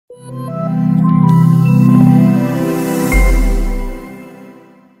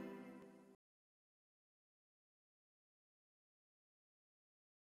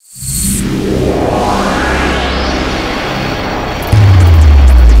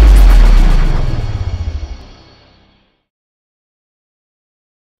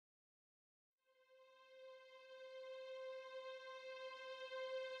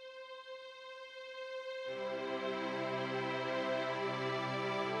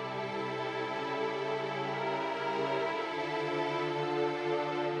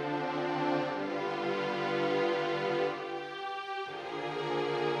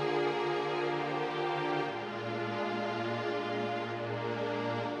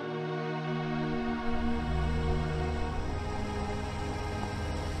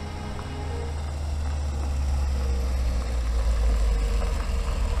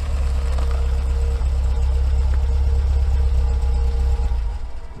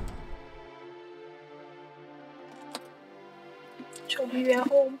We are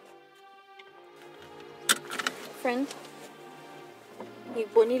home. Friend,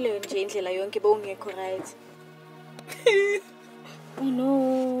 ngikubonile nje indlela yonke bowungekho right. Oh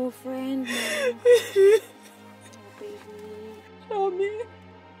no, friend. Oh baby. Shomi.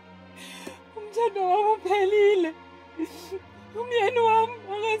 Umthando wami uphelile. Umyeni wami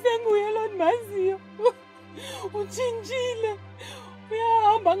akasenguye lo ndimaziyo. Utshintshile.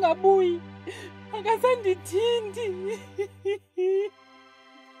 Uyahamba ngabuyi. Akasandithinti.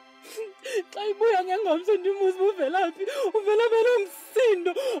 Xa ibuya ngengamso ndimuzi uvelaphi. Uvela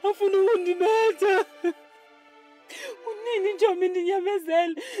ngumsindo afuna ukundimetha. Unini Njomi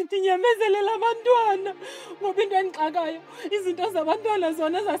ndinyamezelela abantwana ngoba into endixakayo izinto zabantwana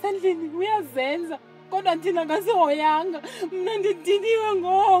zona zasendlini uyazenza kodwa thina ngasihoyanga mna ndidiniwe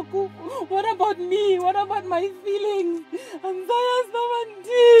ngoku. What about me? What about my feelings? Angisayazi noba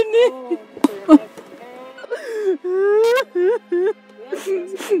ndini.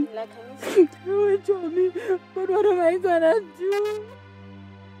 Oh Njomi, but what am I gonna do?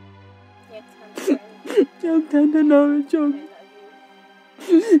 Ndiyakuthanda nawe Njomi.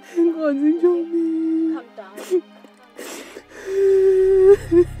 Enkosi Njomi. Calm down.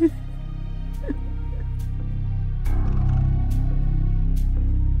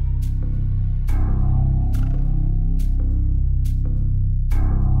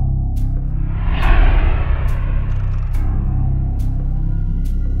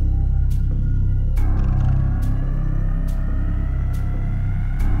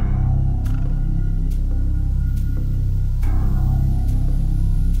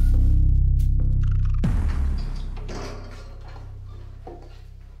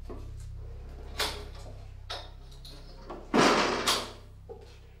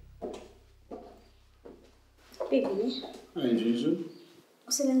 Baby. Hi, Juju.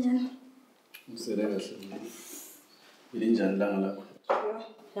 Uselenjani? Usele kahle. Ilinjani langa lakho?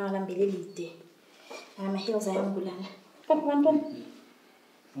 Langa lambili lide. Ama-heels ayangibulala. Kaphi bantwana?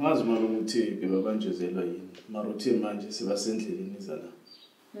 Angazi manje ukuthi beba banjezelwa yini. Mara uthi manje siba sendleleni iza la.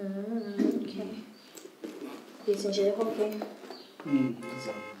 Okay. Yithi nje okay.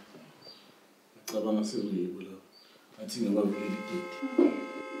 Ngizama. Ngicabanga sekuyibo la. Athi ngabavuleli igate.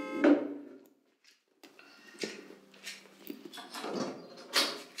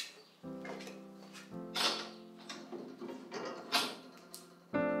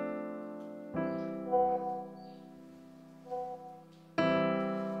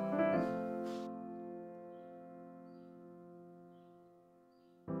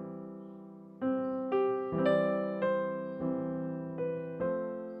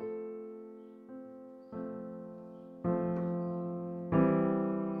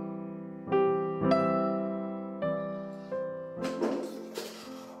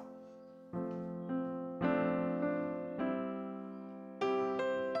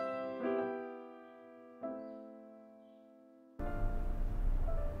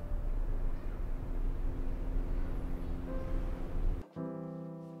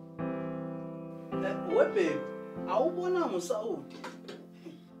 Babe, awubona muSaudi.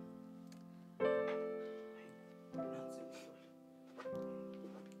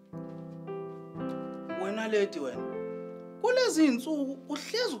 Wena lady wena. Kulezi insuku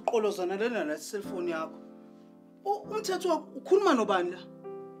uhlezi uqolozana lena na cellphone yakho. Umthetho wakho ukhuluma nobani la?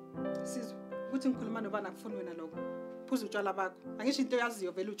 Sizwe ukuthi ngikhuluma nobani akufuni wena lokho. Phuza utshwala bakho. Angisho into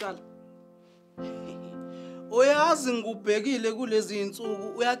yaziyo vele utshwala. Uyazi ngubhekile kulezi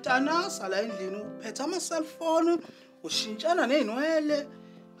insuku uyatanasa la endlini uphethe ama cellphone ushintshana nezinwele.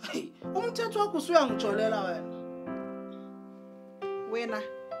 Umthetho wakho usuyangijolela wena. Wena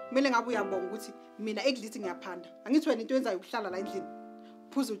kumele ngabe uyabonga ukuthi mina ekudlithi ngiyaphanda. Angithi wena into yenzayo ukuhlala la endlini.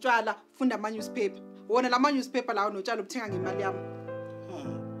 ukuphuza utshwala, funda ama-newspaper. Wona lama-newspaper lawo notshalo ubuthenga ngemali yami.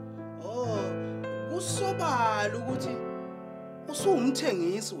 Kusobala ukuthi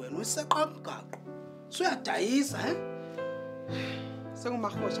usumthengisi wena useqa mgaqo. Suyadayisa,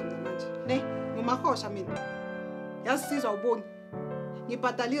 Sengumahosha mina manje. Ne, ngumahosha mina. Yasizwa ubongi.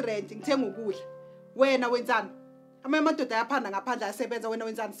 Ngibhadala irent, ngithenga ukudla. Wena wenzani? Amadoda ayaphanda ngaphandle asebenza wena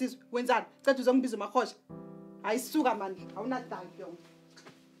wenzani sizwe? Wenzani? Cela uzongibiza umahosha. Ayisuka manje, awunadali yona.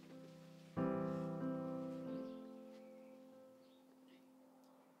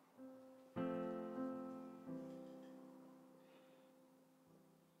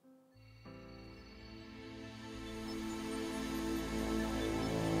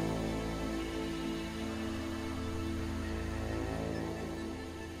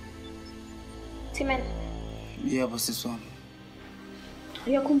 Timen, Yebo sisi wami.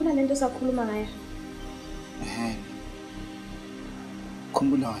 uyakhumbula lento sakhuluma ngayo?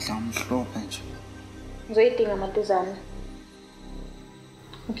 Khumbula kahle amhlophe nje. Ngizoyidinga maduzana.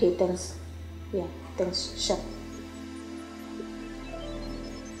 Okay, thanks. Yeah, thanks. Sure.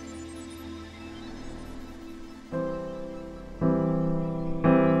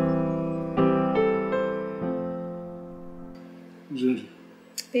 Njunju.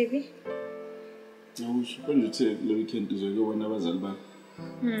 Baby. Awusho konje uthe le weekend uzokubona abazali bakho.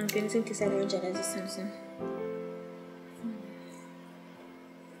 Ngene sengisala kanjalo azisamson.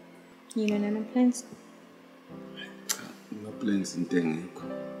 Yini nana plans? Ama plans into engekho.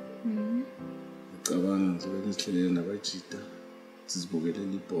 Ngicabanga ngizobe ngihlelele nabajita.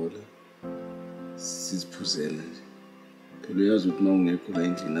 Sizibukelele ibhola. Siziphuzela nje. Phela uyazi ukuthi mawungekho la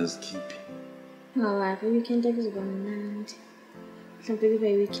endlini azikhiphi. Hayi, weekend akuzoba mnandi. Mhlawumbe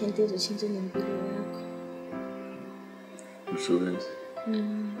kube weekend ezoshintsha nempilo yakho. Usho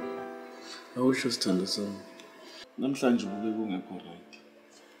kanjani? Awusho sithando sami. Namhlanje ubuke kungekho right.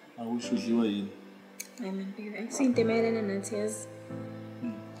 Awusho udliwa yini? Hayi man, baby, akusinto emayelana nathi yazi.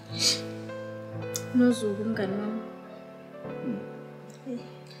 Nozuku umngani wami.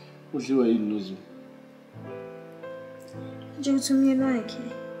 Udliwa yini noZulu? Nje uthi umyeni wakhe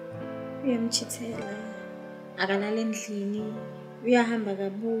uyamchithela. Akalala endlini. Uyahamba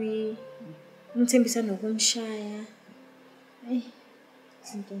kabuyi. Umthembisa nokumshaya.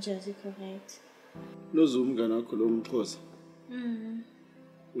 Izinto nje azikho right. noZulu umngane wakho lo umXhosa.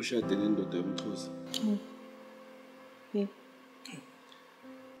 Ushade nendoda yomXhosa.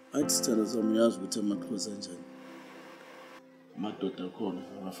 Athi sithanda sami uyazi ukuthi amaXhosa kanjani. Amadoda akhona,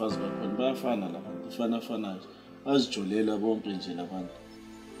 abafazi bakhona bayafana labantu, kufanafanayo. Bazijolela bonke nje labantu.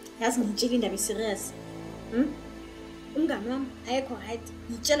 Yazi ngitshela indaba serious. Umngani wami ayekho right.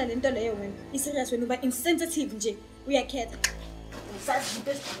 Ngitshela lento leyo wena. Iserious wena uba insensitive nje. Uyakhetha. Usazi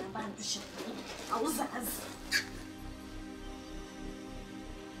into ezifana nabantu nje. Awuzazi.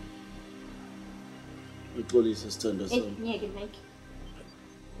 Uxolisa sithanda sami. Ngeke Mike.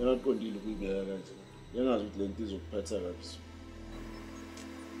 Yaqondile ukuyibeka kanje. Yangazi ukuthi lento izokuphatha kabi.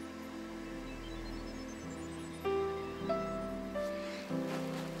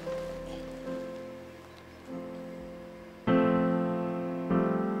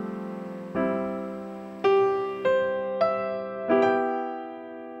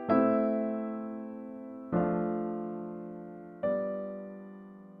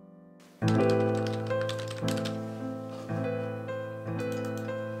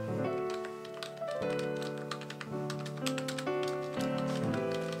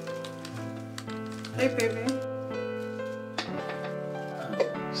 Hey baby.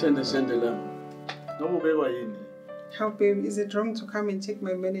 Sende la. Ngoba ubekwa yini? How baby, is it wrong to come and take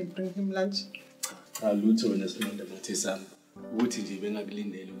my man and bring him lunch? Cha lutho wena simende bathi sami. Ukuthi nje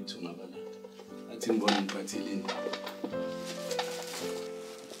bengakulindele ukuthi ungaba la. Athi ngibona ngiphathile.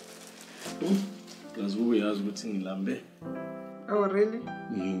 Ngazi uyazi ukuthi ngilambe. Oh really?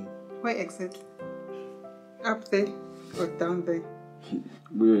 Where exactly? Up there or down there?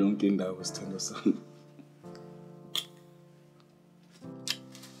 Kuyo yonke indawo sithando sami.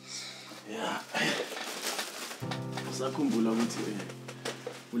 Yeah. Usakhumbula ukuthi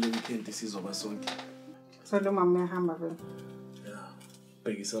kule weekend sizoba sonke. So lo mama uyahamba vele. Yeah.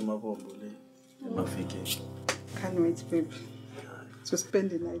 Bhekisa amabombo le emafikeni. Can't wait baby. To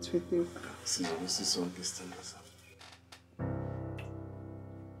spend the night with you. Sizobe sisonke sithando sami.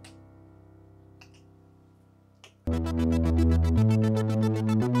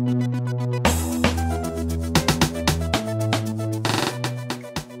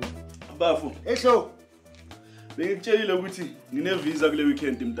 Bafu, ehlo. bengikutshelile ukuthi ngine visa kule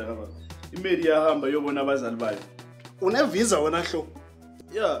weekend mntaka baba. Imeli yahamba yobona abazali bayo. Une visa wena hlo.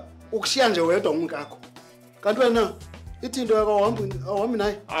 Yeah, Ukushiya nje wedwa umkakho. Kanti wena Ithi into yakho awuhambi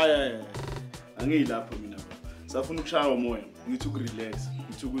naye. Hayi. Angiyilapho mina. Safuna ukushaya umoya, ngithi ukurelax,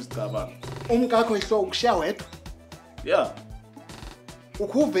 ngithi ukuzicabanga. Umkakho ihlo ukushiya wedwa. Yeah.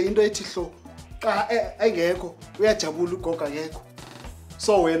 Ukhuve into ethi hlo xa engekho uyajabula ugoga yekho.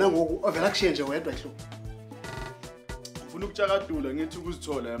 So wena ngoku ovela kushiye nje wedwa ihlo. Ufuna ukutshakadula ngithi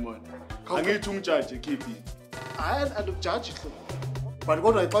ukuzithola yamona. Angithi ungijaje KP. Hayi andikujaji ihlo. But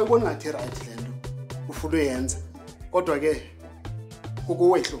kodwa xa ubona ngathi right lento ufuna uyenza. Kodwa ke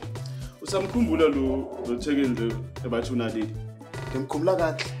kukuwe ihlo. Usamkhumbula lo thekeni ebathi unaleli. Ngimkhumbula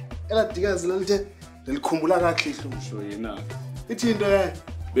kahle. Eladikazi lalithe lilikhumbula kahle ihlo. Sho yena. Ithi into yayo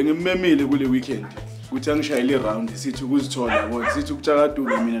Bengimemile kule weekend. Kuthi angishayile round sithi ukuzithola yabona sithi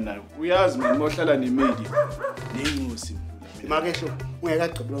ukutshakadula mina nayo. Uyazi mina mohlala nemedi nenxusi. Imake hlo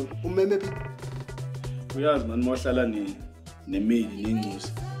ungekagqibi lonto. Umeme phi? Uyazi manje mohlala nemedi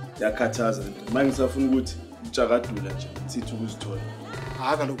nenxusi. Yakhathaza into. Manje ngisafuna ukuthi ukutshakadula nje sithi ukuzithola.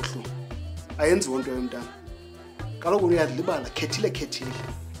 Hayi kaloku hlo. Ayenziwe into yomntana. Kaloku uyadlibala khethile.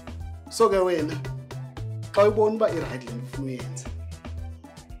 So ke wena xa ubona uba i-right lento ufuna uyenza.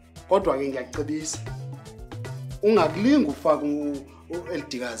 Kodwa ke ngiyacebisa ungakulinga ufaka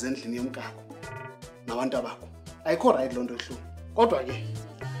elidikazi endlini yomkakho nabantu abakho. Ayikho right lonto ehlo. Kodwa ke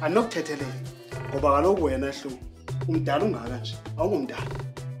anokuthethelela ngoba kaloku wena ehlo umdala ungaka nje awungumdala.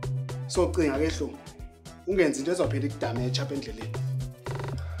 So cinga ke ehlo ungenza into ezophela ikudamage apha endleleni.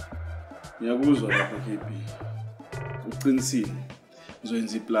 Ngiyakuzwa lapha KP. Uqinisile.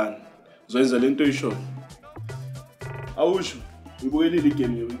 Uzoyenza iplan. Uzoyenza lento oyisho. Awusho uyibukelile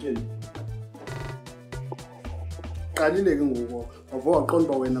igame ye-weekend. Qalile ke ngoku wavo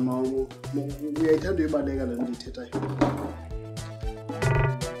waqonda wena mawo uyayithanda uyibaleka le nto ithethayo.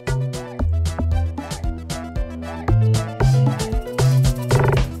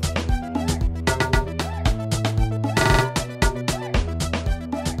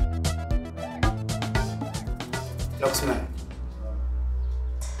 Locksman.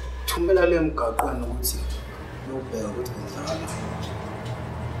 Thumela le mgaqweni ukuthi uyobheka ukuthi kwenzakala.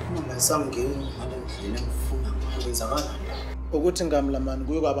 Uma sangeni ngalendlela engifuna kwenzakala. Ukuthi ngamlamani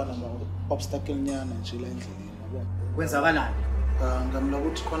kuyo kwaba nama-obstacle nyana nje la endleleni yabo. Kwenzakalani? Ngamla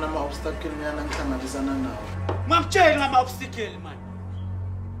ukuthi khona ama-obstacle nyana ngihlangabezana nawo. Ngakutshela ngama-obstacle man.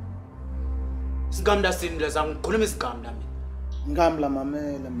 Isigamda sini leza ngikhuluma isigamda mina. Ngamla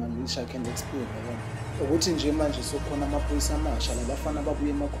mamela man which I can explain yabo. Ukuthi nje manje sokhona amaphoyisa amasha labafana babuye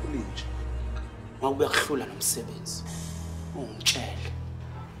emacollege. Ngakube kuhlula nomsebenzi. Ungitshele.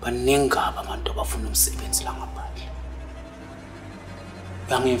 Baningaba abantu abafuna umsebenzi la ngaphandle.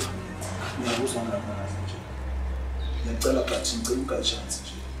 Yangiva. Ngiyakuzwa ngapha nje. Ngiyacela but ngicela ugachance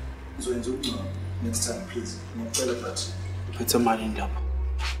nje. Ngizoyenza ukungcono next time please. Ngiyacela but Phethe imali indaba.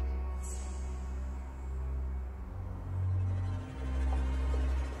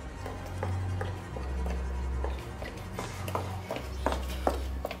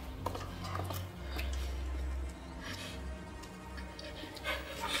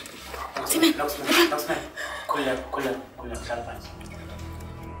 Locksman. Kulla, mhlala phansi.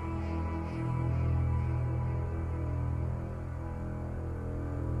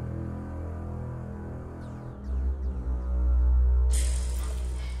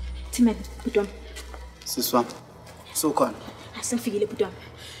 Timela, butwami. Siswami. Sokhona. Asengifikile butwami.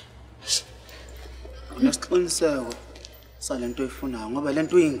 Unesiqiniseko salento oyifunayo ngoba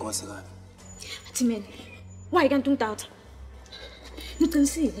lento uyingozi kabi. Timela, why kanti ungidoubt?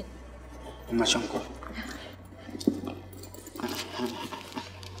 Ngiqinisile. Umashanko.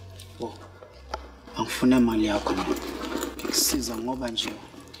 Angifuna imali yakho mina. Ngikusiza ngoba nje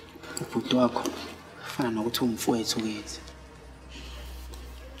ubhuti wakho ufana nokuthi umfowethu kithi.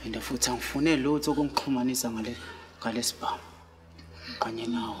 And futhi angifune lutho ukungixhumanisa ngalesibhamu. Kanye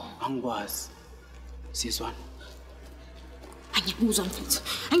nawo angikwazi. Sizwana. Angikuzwa mfethu.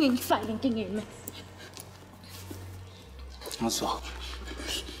 Angeke ngifake inkingeni. Ngizwa.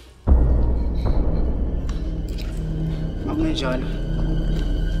 Makunjalo.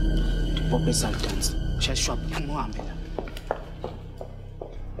 Pope Sultans. Shashwa phuma uhambe la.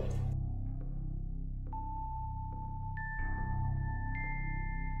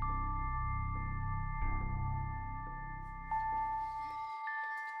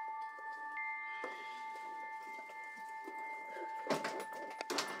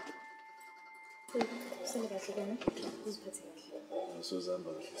 Sele kahle kana uziphathe kahle.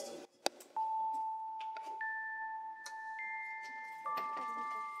 Sozamba kahle sister.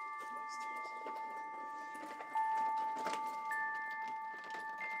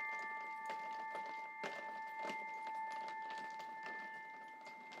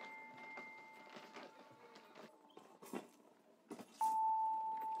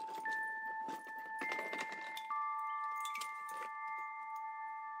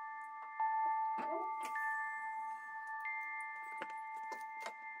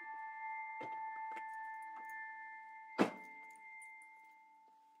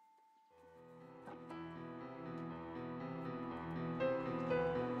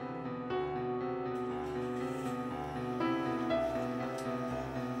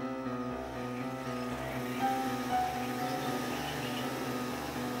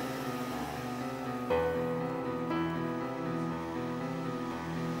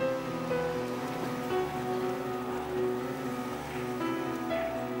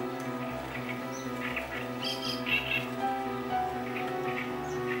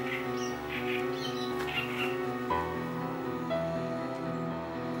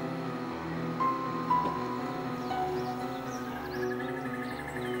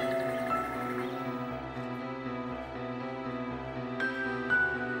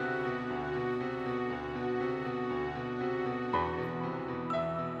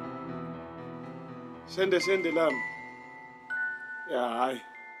 Shende lami. Ya hayi,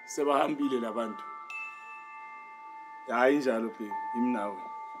 sebahambile labantu. Ya hayi njalo baby, yimi nawe.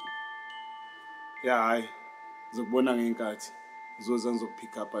 Ya hayi, ngizokubona ngenkathi. Ngizoza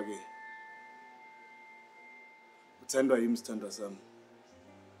ngizokupick up again. Uthandwa yimi sithandwa sami.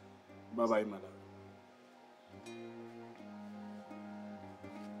 Bye bye madam.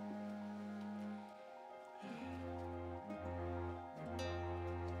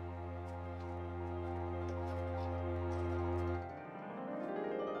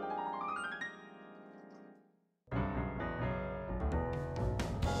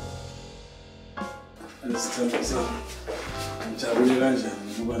 Sithandwa sami. Ngijabule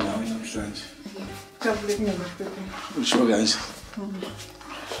kanjani ukuba nawe namhlanje? Ngijabule mina baby. Usho kanje?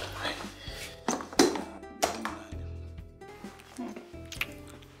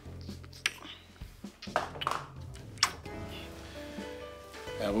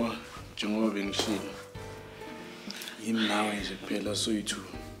 Yabo, njengoba bengishilo. Yimi nawe nje kuphela soyi-2.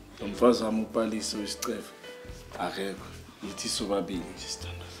 Lo mfazi wami uPalisa wesicefe akekho. Yithi sobabili nje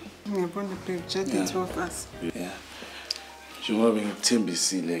sithandwa sami. Ngiyabona baby, just the two of us. Yeah. Njengoba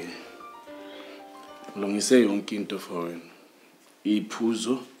bengikuthembisile ke. Ngilungise yonke into for wena.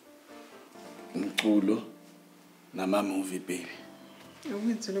 Iphuzo, umculo nama-movie baby.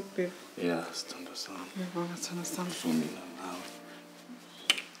 Ukwenzile lokhu baby. Yeah, sithandwa sami. Ngiyabonga sithandwa sami. For mina nawe.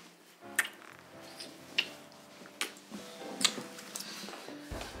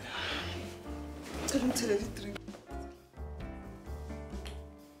 Ngicela ungithelele i-drink.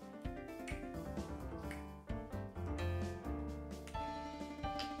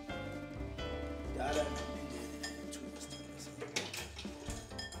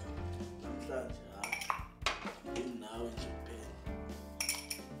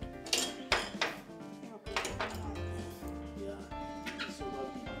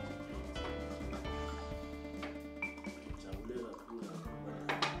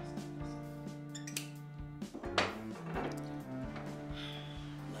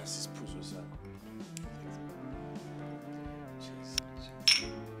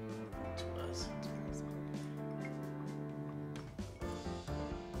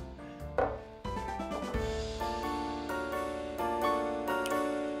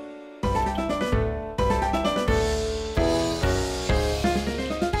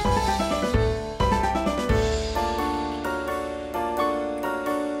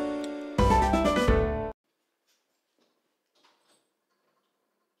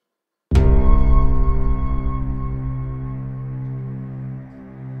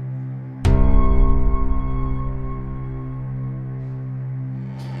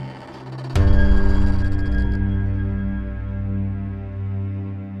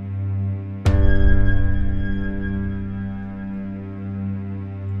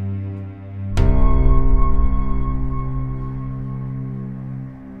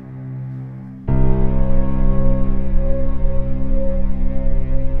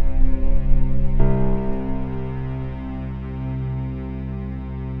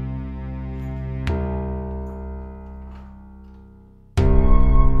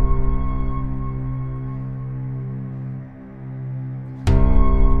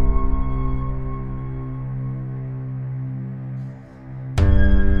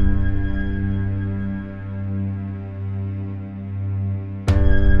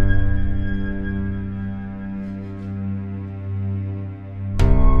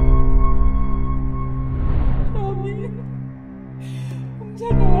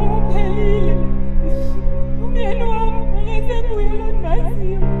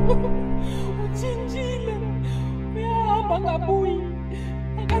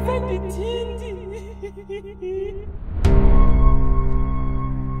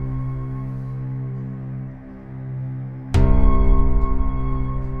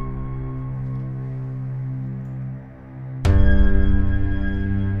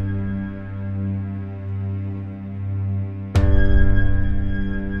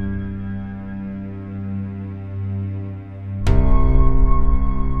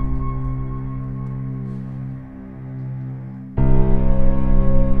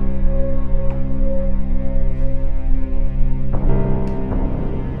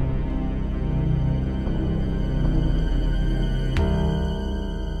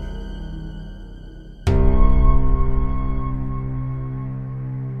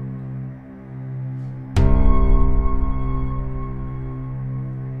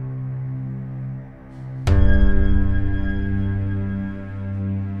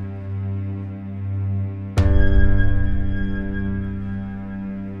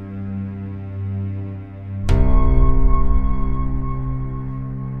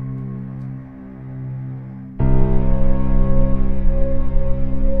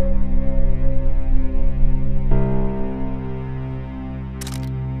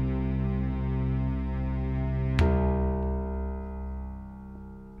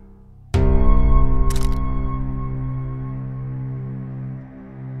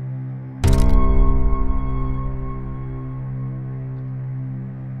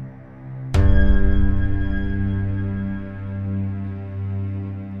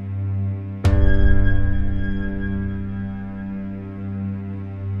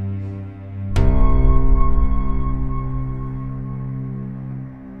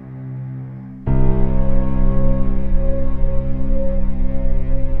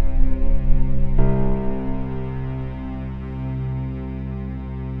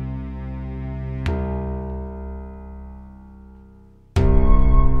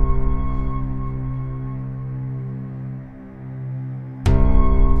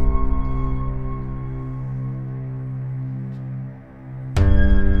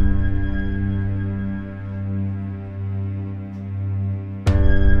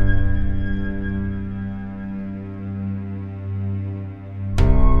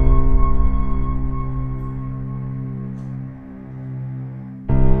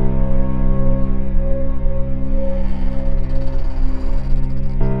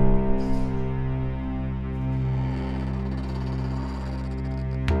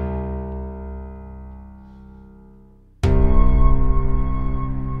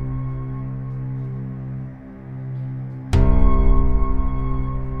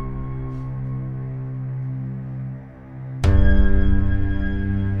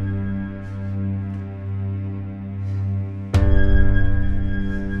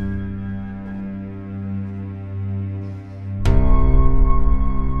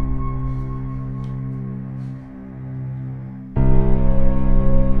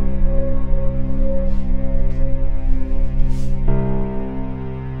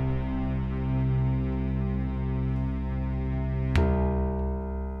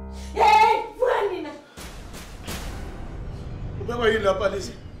 Ubekwa yini lapha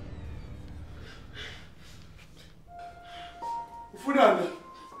lezi? Ufunani?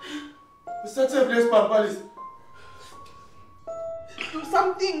 Usathe place pampa lezi. Do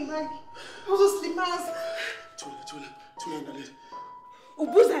something, Mike. Uzoslimaza. Thula ndalezi.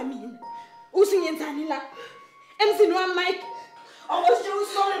 Ubuza mina. Usingenzani la? Emzini wami Mike. Awusho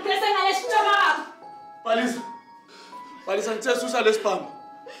usole bese ngale sitaba. Balisa ngithe susa lesiphambo.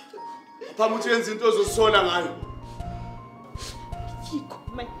 Aphambi uthi yenza into ozosola ngayo. Yikho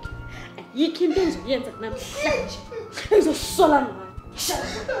Mike. Ayikho into engizoyenza namhlanje. Engizosola ngayo.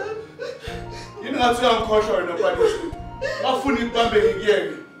 Yini ngathi uyangikhohlwa wena Balisa? Ngafuna ikubambe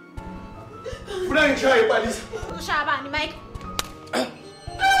ngikuyeke. Ufuna ngishaye Balisa. Ushaya bani Mike?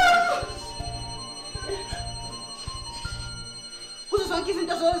 Uzozonke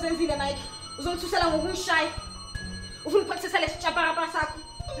izinto zozenzile Mike. Uzongithusela ngokungishaya. Ufuna ukuphathisa lesitshapha sakho.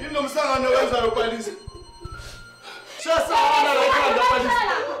 Yini nomsangano wenzayo Balisa? Shasana la ikhanda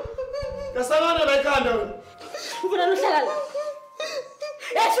Balisa. Kasana la ikhanda wena. Ufuna uhlala la.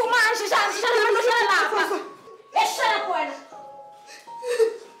 Ethi manje shana uhlala lapha. Eshala wena.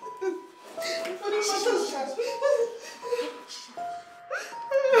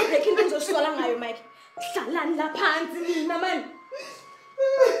 Lekinto ngizosola ngayo Mike. Hlalani la phansi mina man.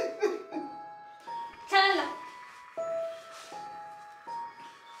 Hlala.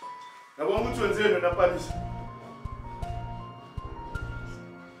 Yabona ukuthi wenzeni wena Balisa?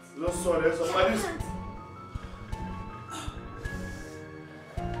 Uzosola eso Balisa.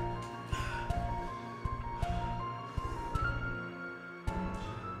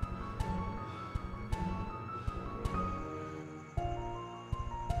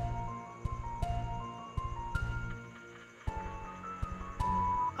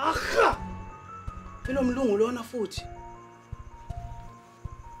 Aha! Inomlungu lona futhi.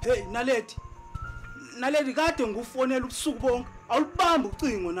 Hey, Naledi kade ngufonela ubusuku bonke. Awulibamba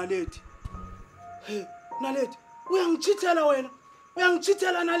ucingo Naledi. Hey, Naledi, uyangithithela wena.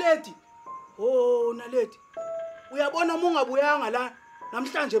 Uyangithithela Naledi. Oh, Naledi. Uyabona uma ungabuyanga la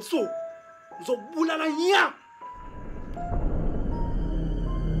namhlanje ebusuku. Ngizokubulala nya.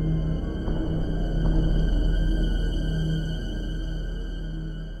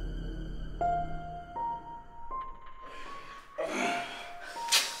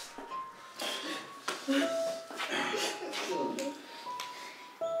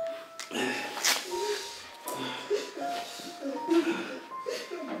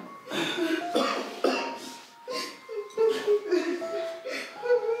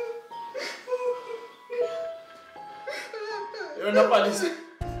 Yona Balisa.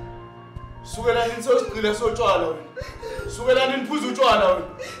 Sukela nini sosigcile sotshwala wena? Sukela nini phuza utshwala wena?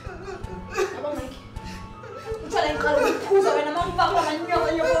 Aba Mike. Uthola inqalo ukuphuza wena mangifaka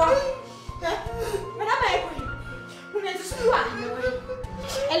amanyoko wakho. Mina Mike. Unenza isihlwane wena.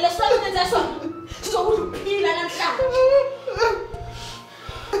 Elesona unenza sona. Sizokudla ukuphila namhlanje.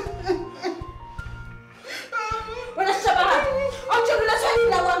 Wena sitshaba. Awujabula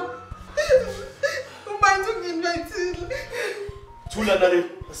sona wami. Umanje ngimlethile. Thula Naledi.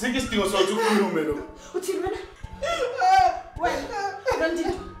 Asikho isidingo sokuthi ukhulume lo. Uthini wena? Wena,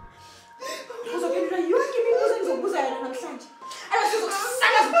 Nandito. Uzophendula yonke imibuzo engizokubuza yona namhlanje.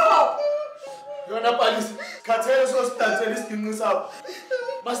 Sizokusaka zipho. Yona Balisa, khathele sosidansela isidingo sakho.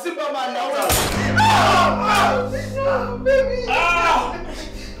 Masimba manje awula. Baby.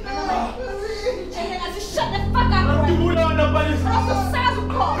 Shut the fuck up. Ngibula wena Balisa. Uzosaka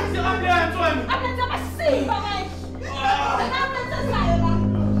zipho. Sihambe wena. Abantu abasimba manje.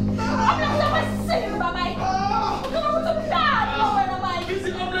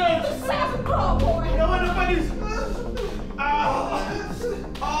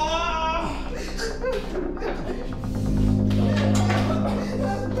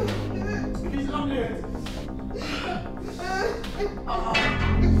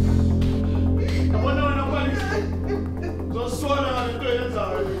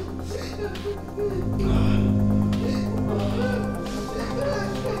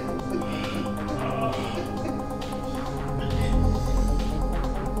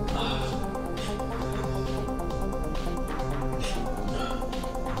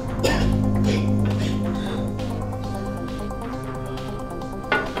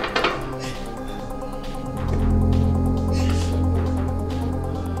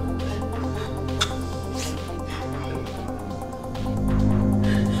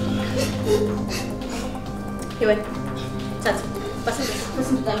 Iwan, Tati,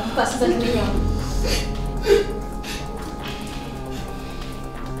 passa da minha.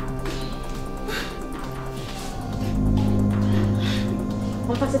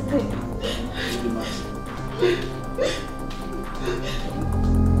 Vamos fazer tudo.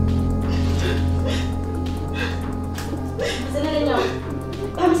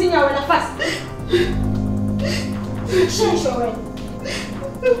 I'm seeing you when I fast. Change your way.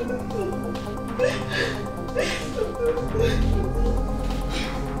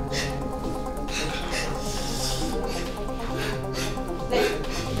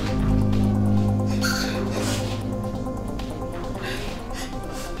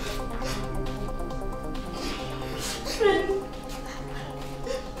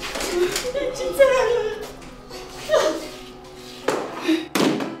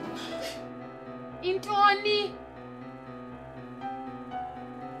 Intoni.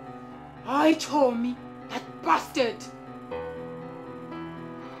 Hi, Tommy. That bastard.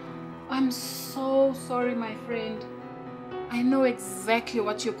 I'm so sorry, my friend. I know exactly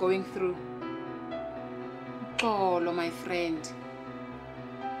what you're going through. Xolo, my friend.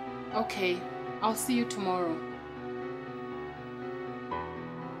 Okay, I'll see you tomorrow.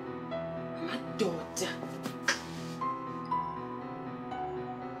 My daughter.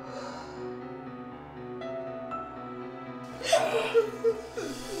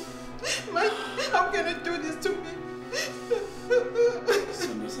 Mike, how can you do this to me?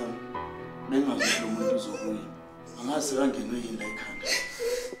 Sam, nengazi lo muntu uzobuya. Angazi kangenwe yini la ekhanda.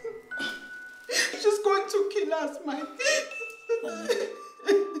 She's going to kill us, Mike.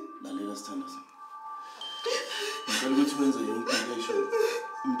 Lalela sithanda sami. Ngicela ukuthi wenze yonke into ayishoyo.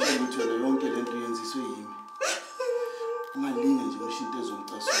 Umtshela ukuthi wena yonke lento yenziswe yimi. Ungalinge nje usho into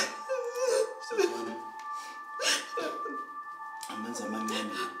ezomcasula. Siyabona. Amenza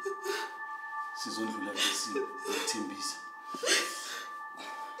amancane. Sizondlula lesimo ukuthembisa.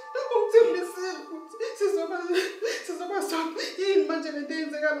 Ungithembisile ukuthi sizoba sonke. Yini manje lento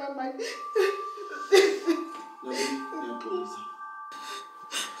eyenzeka la, Mike? Ngiyaxolisa.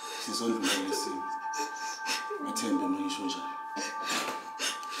 Sizondlula lesimo. Ngithembe ngisho njalo.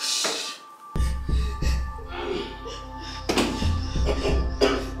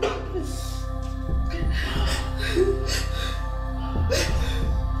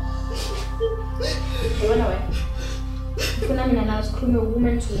 Yabona wena. Ufuna mina nawe sikhulume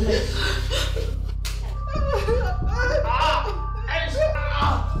woman to woman.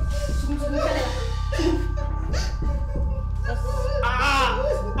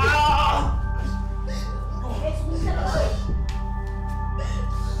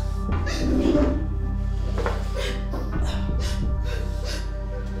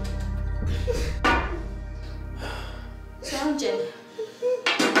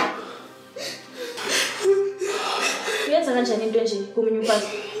 Uyenza kanjani into nje komunye umfazi?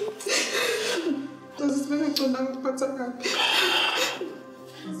 Sesibengacondanga ukuphatha kabi.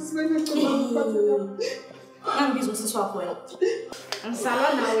 Sesibengacondanga ukuphatha kabi. Angibizwa usisi wakho wena.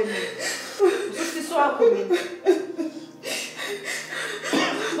 Angisalwa nawe mina. Usisi wakho mina.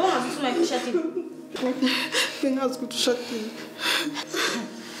 Bonga sisi uma kushadile. Bengazi ukuthi ushadile.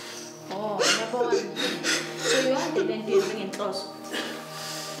 Oh, yabona. So yonke lento yenze ngenhloso.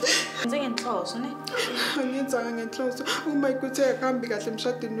 Yenze ngenhloso, ne? Angiyenzanga ngenhloso. Uma ikuthe akahambi kahle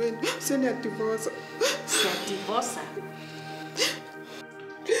emshadweni wenu, seniyadivorsa. Siyadivorsa.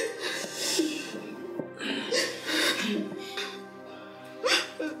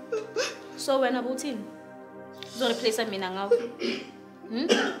 So wena buthini? Uzoreplace mina ngawo.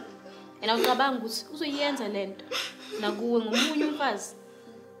 Ena ucabanga ukuthi uzoyenza lento nakuwe ngomunye umfazi.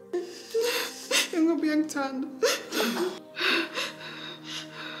 Ngoba uyangithanda.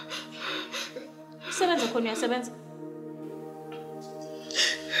 Sebenza khona uyasebenza.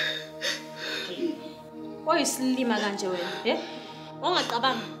 Wayisilima kanje wena,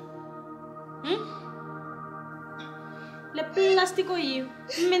 ongacabanga. Le plastic oyiyo,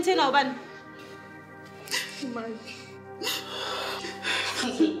 maintain ubani? Mike.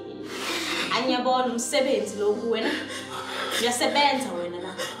 Anyabona umsebenzi lo kuwena. Uyasebenza wena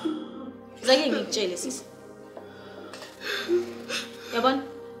la. Zake ngikutshele sisi. Yabona?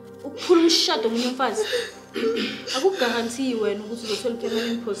 Ukuphula umshado omunye umfazi. Akuguarantee wena ukuthi uzothola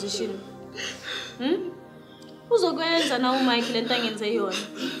permanent position. Uzokwenza na uMike lento angenze yona.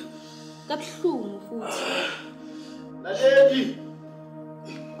 Kabuhlungu futhi. Laleli.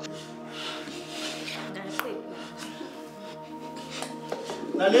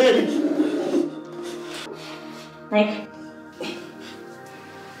 Laleli. Mike.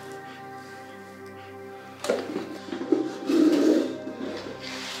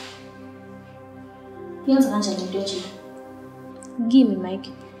 Yenza kanjani into nje? Kimi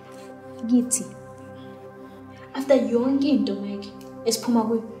Mike. Githi. After yonke into Mike, esiphuma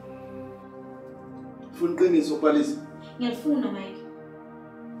kuyo. Ufuna iqiniso Palisa? Ngiyafuna Mike.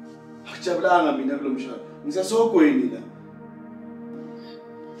 Akujabulanga mina kulomshado. Ngisasogweni la.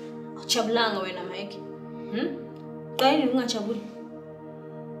 Jabulanga wena Mike. Kayini ungajabuli?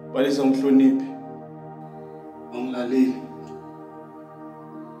 Balisa ngihloniphi. Angilaleli.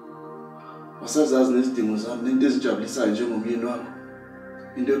 Wasazazi nesidingo zami nento ezijabulisayo njengomyeni wakho.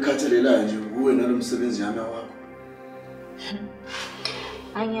 Into ekhathalelayo nje kuwe nalomsebenzi yami wakho.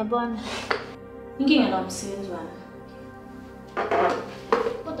 Angiyabona. Inkinga la umsebenzi wami.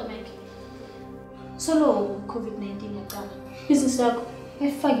 Kodwa Mike. Solo COVID-19 yaqala. Business yakho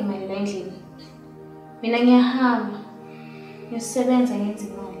efaka imali la endlini. Mina ngiyahamba. Ngisebenza ngenza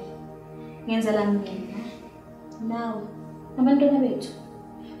imali. Ngenzela mina. Nawe abantwana bethu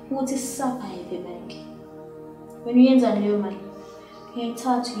ukuthi survive bank. Wena uyenza leyo mali.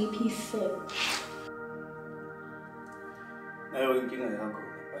 Ngiyithatha yiphi ifebe. Nayo inkinga yakho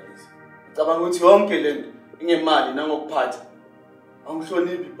Balisa. Ngicabanga ukuthi yonke lento ingemali nangokuphatha.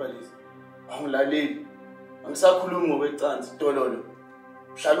 Angihloniphi Balisa. Angilaleli. Angisakhulumi ngokwecansi dololo.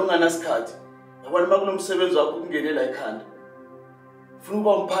 Uhlala unganasikhathi. Yabona makunomsebenzi wakho ukungenela ekhanda. Ufuna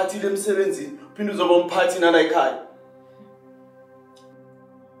uba umphathile emsebenzini, uphinde uzoba umphathi nala ekhaya.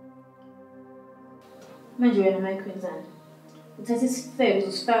 Manje wena Mike wenzani? Uthatha isifebe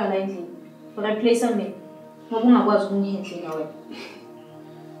uzosifaka la endlini. Replace mina. Ngoba ungakwazi ukungihendlela wena.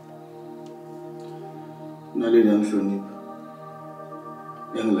 Nalela ngihlonipha.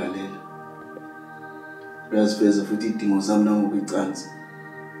 Yangilalela. Uyaziveza futhi idingo zami nangokwecansi.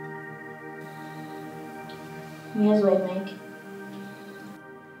 Ngiyazwa Mike.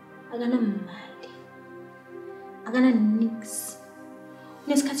 Akanamali. Akana nix.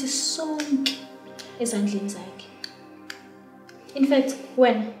 Nesikhathi sonke ezandleni zakhe. In fact,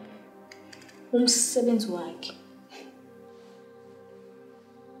 wena umsebenzi wakhe.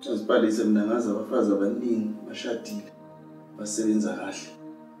 Balisa mina ngazi abafazi abaningi bashadile. Basebenza kahle.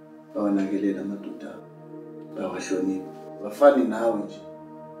 Bawanakelela amadoda abo. Bawahlonipha. Bafani nawe nje.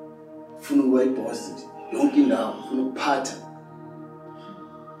 Ufuna ukuba iboss nje. Yonke indawo ufuna ukuphatha.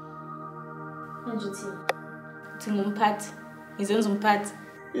 Manje uthi ngumphathi. Ngizenza umphathi.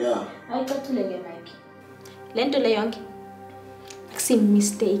 Yeah. Ayicathuleke Mike. Lento le yonke akusi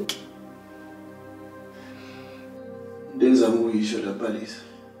mistake. Ngizama ukuyisho la Balisa.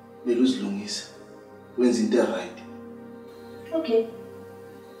 Mele uzilungise. Wenza into right. Okay.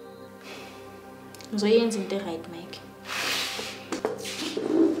 Ngizoyenza into right Mike.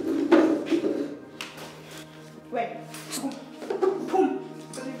 Wait. Pum.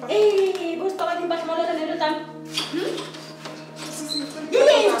 Hey, boss tava de baixo maleta nele tá.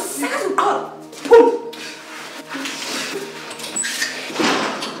 Pum.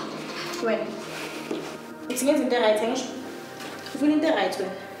 Wait. It's getting the right thing. If we need the right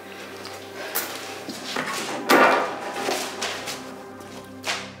way.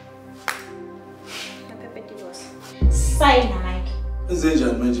 Sign Mike.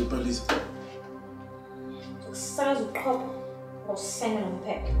 Enzenjani manje Balisa? Usazi uqhopha ngosena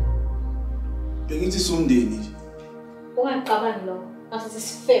nomphepha. Bengithi sumndeni nje. Ungaqabani lo. Ngathi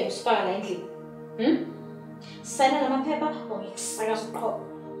sifebe usifaka la endlini. Sign lamaphepha ongikusakaza uqhopha.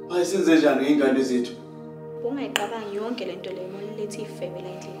 Bayisenzenjani ngengane zethu? Ungayiqabangi yonke lento leyo molilethi ifebe la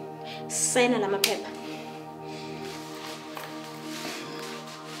endlini. Sign lamaphepha.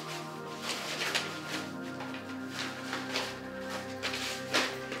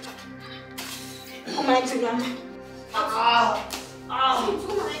 Mama.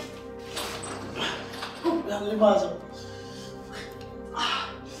 Ngalimaza.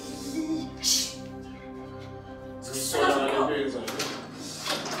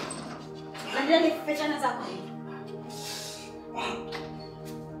 Andale pechana zakho.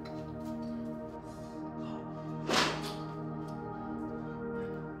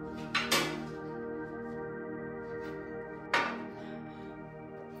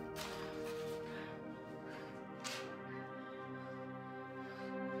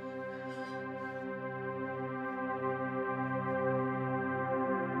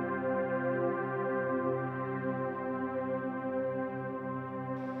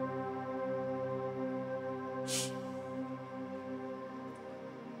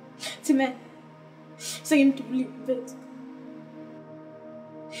 Time, sengimdubuli mfethu.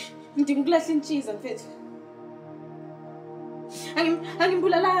 Ngidinga ukulahla intshiza mfethu.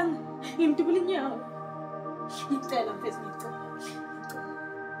 Angimbulalanga, ngimdubula inyawo. Ngicela mfethu ngicela.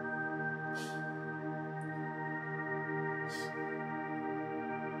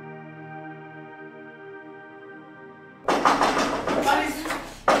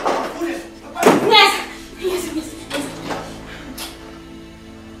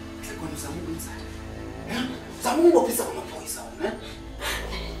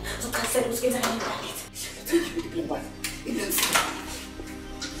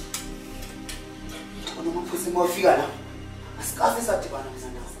 Usimofika la. Asikase sadibana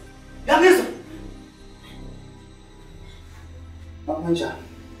mzandazi. Yangizwa. Bakanjani?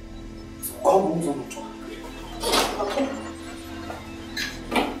 Khomba umzomthwa.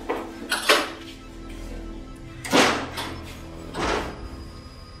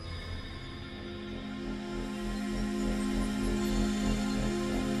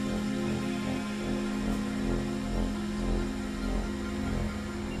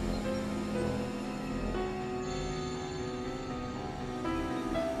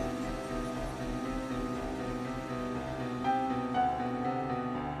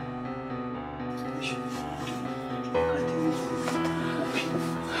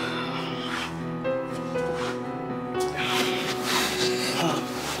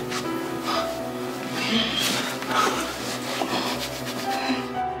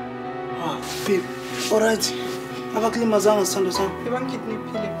 Alright. Abakulimazanga sithando sami.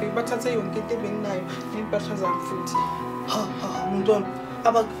 Bebangikidnappile babe bathathe yonke into ebenginayo nempahla zami futhi. Ha umntwana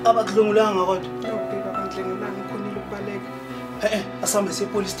abakudlungulanga kodwa. No babe abangidlengulanga ngikhonile ukubaleka. Asambe siye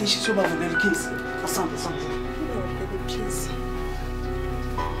police station sobavulela ikhisi. Asambe. No babe please.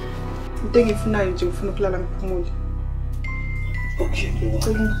 Into engiyifunayo nje ngifuna ukulala ngiphumule. Okay.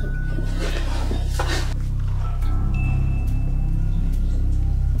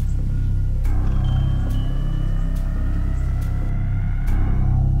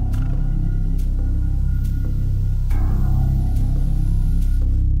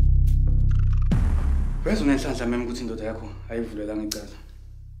 Wenza unenhlanhla mema ukuthi indoda yakho ayivulelanga icala.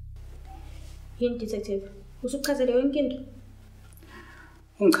 Yini detective? Usuchazele yonke into?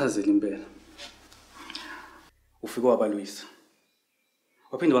 Ungichazele impela. Ufike wabalwisa.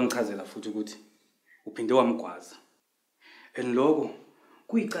 Waphinde wangichazela futhi ukuthi uphinde wamgwaza. Lokho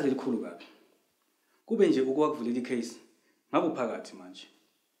kuyicala elikhulu kabi. Kube nje ukwakuvulela icase ngabe uphakathi manje.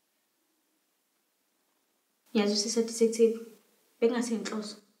 Yazi usisa detective. Bengase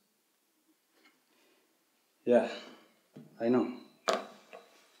inhloso. Yeah, I know.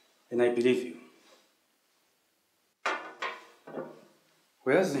 And I believe you.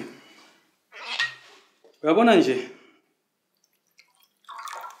 Uyazi? Uyabona nje?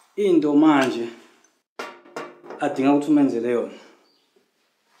 Into manje adinga ukuthi umenzele yona.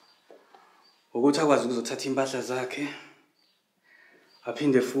 Ukuthi akwazi ukuzothatha impahla zakhe.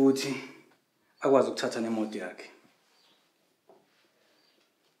 Aphinde futhi akwazi ukuthatha nemoto yakhe.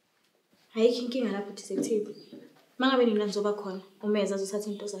 Ayikho inkinga lapho detective. Mangabe nina nizoba khona, umeza azothatha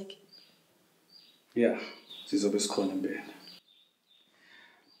into zakhe. Yeah, sizobe sikhona impela.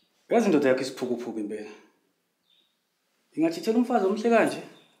 Yazi indoda yakhe isiphukuphuku impela. Ingathithela umfazi omhle kanje?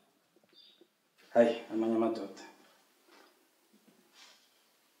 Hayi, amanye amadoda.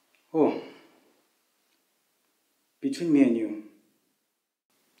 Oh. Between me and you,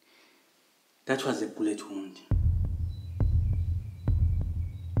 that was a bullet wound.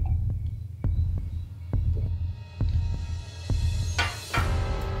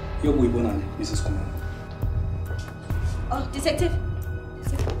 Yokuyibonana Mrs. Kumar. Oh, detective.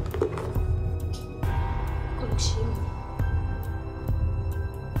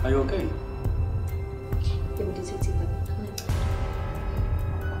 Are you okay? Yeah, detective.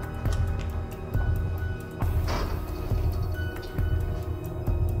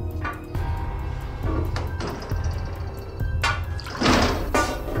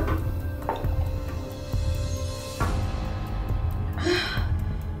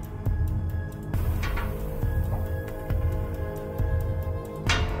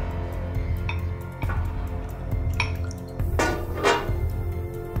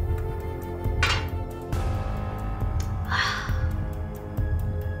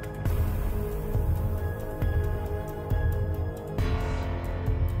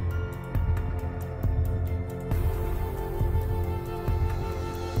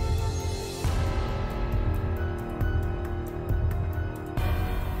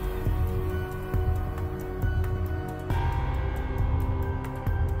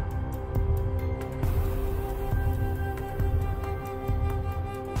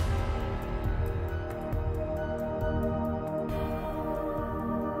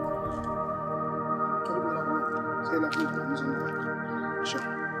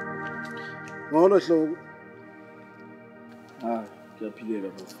 Ngolo hlobo. Ngiyaphilela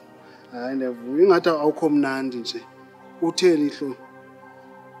baba. Hayi ndiyavuya ingathi awukho mnandi nje. Utheni ihlo?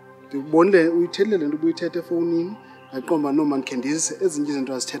 Ngikubonile uyithelele lento ubuyithethe efonini, ngaqomba noma nikhendise ezinye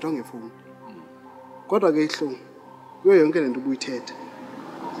izinto azithethwa ngefoni. Kodwa ke ihlo, kuyo yonke lento ubuyithethe.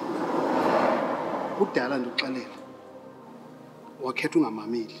 Kudala ndikuxelela. Wakhetha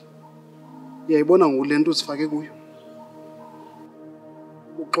ungamameli. Uyayibona ngolento usifake kuyo.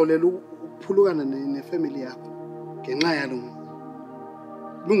 Uxolela ukuphulukana nefamily yakho ngenxa yalo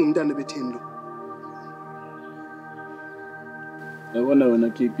lungumntana betheni lo. Yabona wena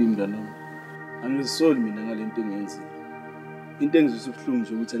KP mngani wami. Angizisoli mina ngalento engiyenzile. Into engizwisa ubuhlungu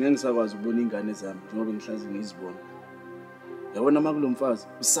nje ukuthi angeke ngisakwazi ukubona ingane zami njengoba ngihlazi ngizibona. Yabona makulo mfazi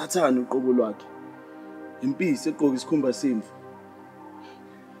usathana uqobo lwakhe. Impisi eqoka isikhumba semvu.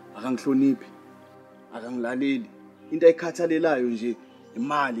 Akangihloniphi. Akangilaleli. Into ayikhathalelayo nje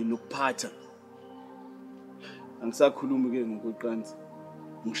imali nokuphatha. Angisakhulumi ke ngokweqansi.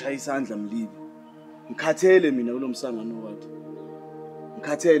 Ngishaya isandla mlibi. Ngikhathele mina kulomsangano wakhe.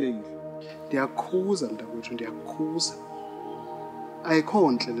 Ngikhathele yini? Ndiyakhuza mntakwethu, ndiyakhuza.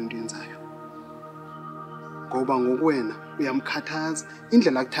 Ayikho nhle lento yenzayo. Ngoba ngokwena uyamkhathaza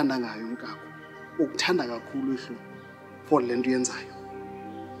indlela akuthanda ngayo umkakho. Ukuthanda kakhulu ihlo for lento yenzayo.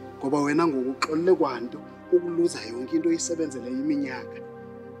 Ngoba wena ngokuxolele kwanto ukuluza yonke into oyisebenzele iminyaka.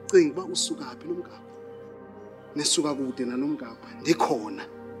 Cinga uba usukaphi lo mkakho. Nisuka kude nalomkakho. Ndikhona.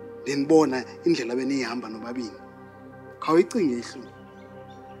 Ndinibona indlela benihamba nobabini. Khawuyicinge ihlo.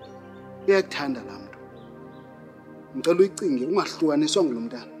 Uyakuthanda la muntu. Ngicela uyicinge ungahlukaniswa ngulo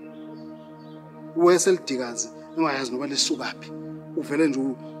mntana. Uweselidikazi ungayazi noba lesukaphi. Uvele nje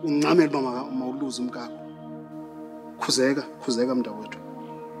uncamela uma mawuluza umkakho. Khuzeka mntakwethu.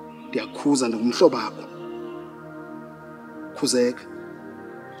 Ndiyakhuza ngomhlobo wakho. Khuzeka.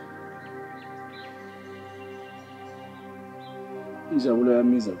 Injabulo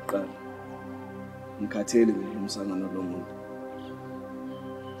yami iza kuqala. Ngikhathele ngomsangano lo muntu.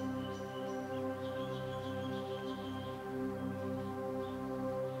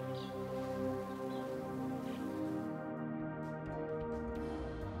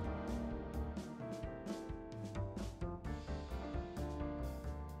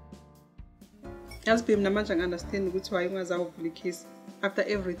 Yazi babe namanje ngi-understand ukuthi why ungazawuvula ikhisi after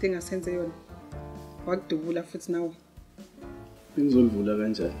everything asenze yona. Wakudubula futhi nawe. Ngizolivula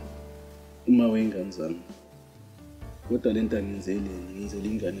kanjani uma wengane zami? Kodwa lento angenzeli ngizele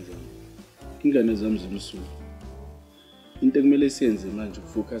ingane zami. Ingane zami zimsuku. Into ekumele siyenze manje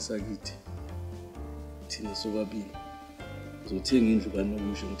ukufocus akithi. Thina sobabili. Ngizothenga indlu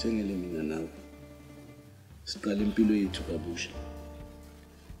kaNokusho ngithengele mina nawe. Siqale impilo yethu kabusha.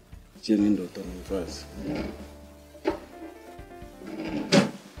 Njengendoda nomfazi.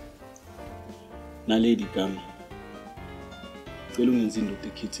 Naledi gama. Cela ungenze indoda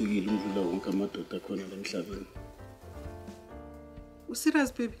ekhethekile undlula wonke amadoda akhona emhlabeni.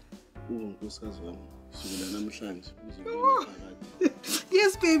 Userious baby? Unkosikazi wami, kusukela namhlanje uzobona phakathi.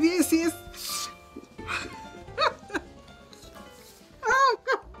 Yes baby, yes.